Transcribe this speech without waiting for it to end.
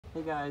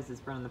Hey guys, it's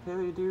Brennan the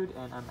Paleo Dude,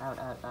 and I'm out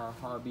at a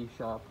hobby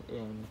shop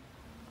in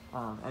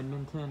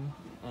Edmonton,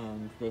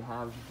 and they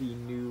have the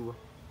new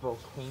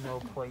Volcano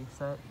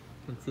playset.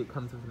 You can see it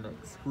comes with an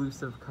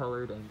exclusive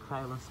colored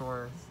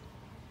ankylosaurus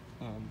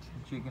and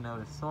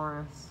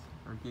giganotosaurus,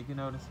 or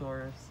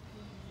giganotosaurus.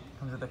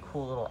 Comes with a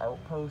cool little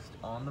outpost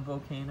on the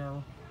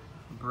volcano,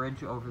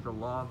 bridge over the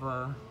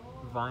lava,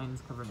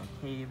 vines covering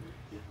a cave,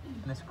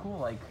 and this cool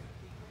like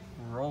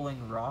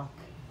rolling rock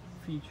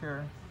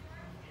feature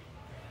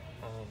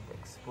and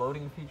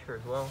exploding feature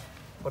as well.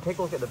 We'll take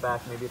a look at the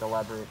back, maybe it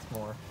elaborates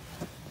more.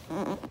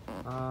 As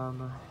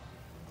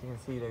you can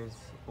see, there's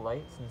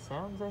lights and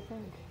sounds, I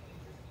think.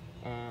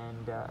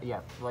 And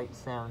yeah, light,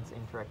 sounds,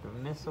 interactive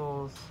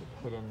missiles,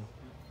 hidden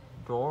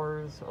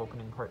doors,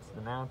 opening parts of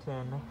the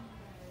mountain.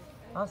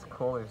 That's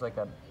cool, there's like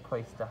a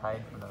place to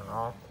hide from the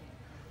rock.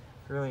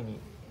 Really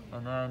neat.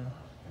 And then,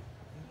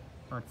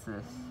 what's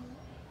this?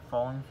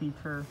 Falling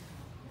feature.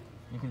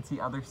 You can see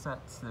other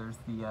sets. There's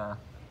the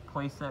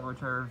playset,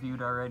 which I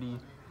reviewed already. You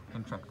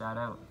can check that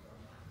out.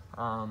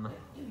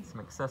 Some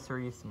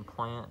accessories, some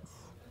plants.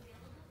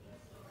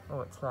 Oh,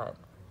 what's that?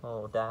 A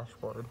little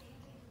dashboard.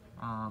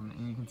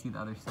 And you can see the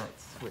other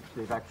sets, which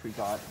they've actually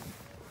got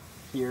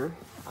here.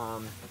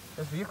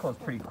 This vehicle is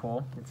pretty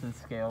cool. It's in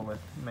scale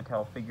with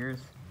Mattel figures.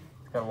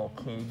 It's got a little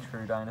cage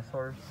for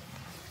dinosaurs.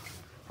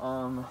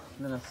 Then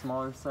the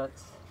smaller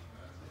sets.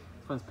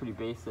 This one's pretty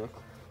basic.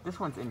 This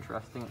one's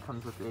interesting. It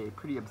comes with a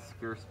pretty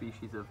obscure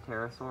species of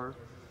pterosaur.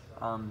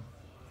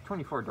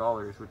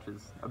 $24, which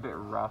is a bit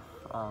rough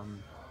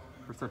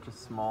for such a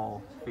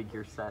small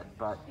figure set,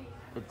 but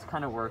it's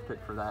kind of worth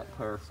it for that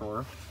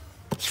pterosaur.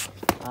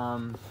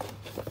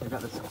 We've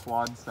got this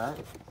quad set,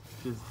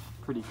 which is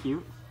pretty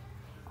cute.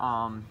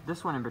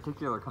 This one in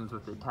particular comes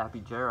with a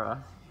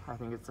Tapijara. I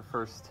think it's the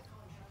first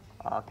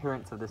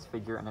appearance of this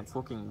figure, and it's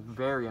looking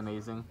very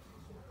amazing.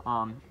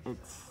 I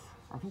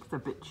think it's a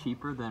bit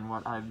cheaper than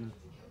what I'm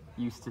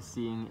used to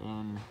seeing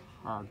in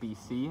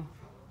BC,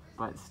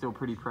 but it's still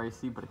pretty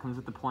pricey. But it comes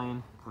with the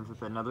plane, comes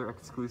with another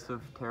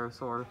exclusive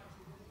pterosaur.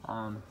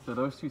 So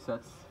those two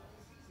sets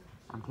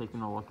I'm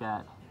taking a look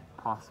at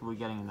possibly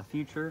getting in the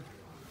future.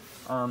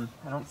 I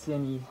don't see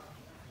any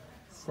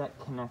set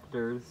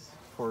connectors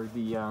for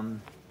the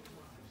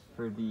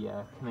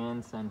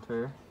command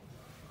center.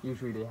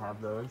 Usually they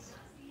have those.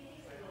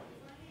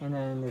 And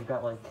then they've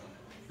got like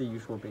the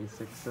usual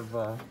basics of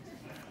the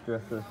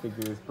rest of the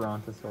figures: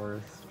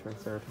 Brontosaurus,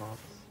 Proceratosaurus.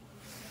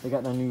 They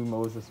got the new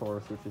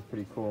monolophosaurus, which is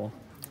pretty cool.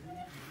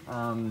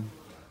 And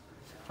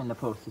the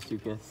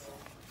Proceratosaurus.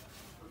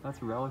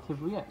 That's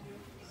relatively it.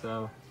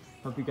 So,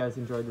 hope you guys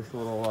enjoyed this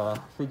little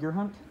figure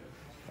hunt,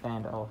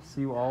 and I'll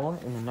see you all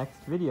in the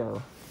next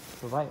video.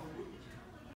 Bye-bye.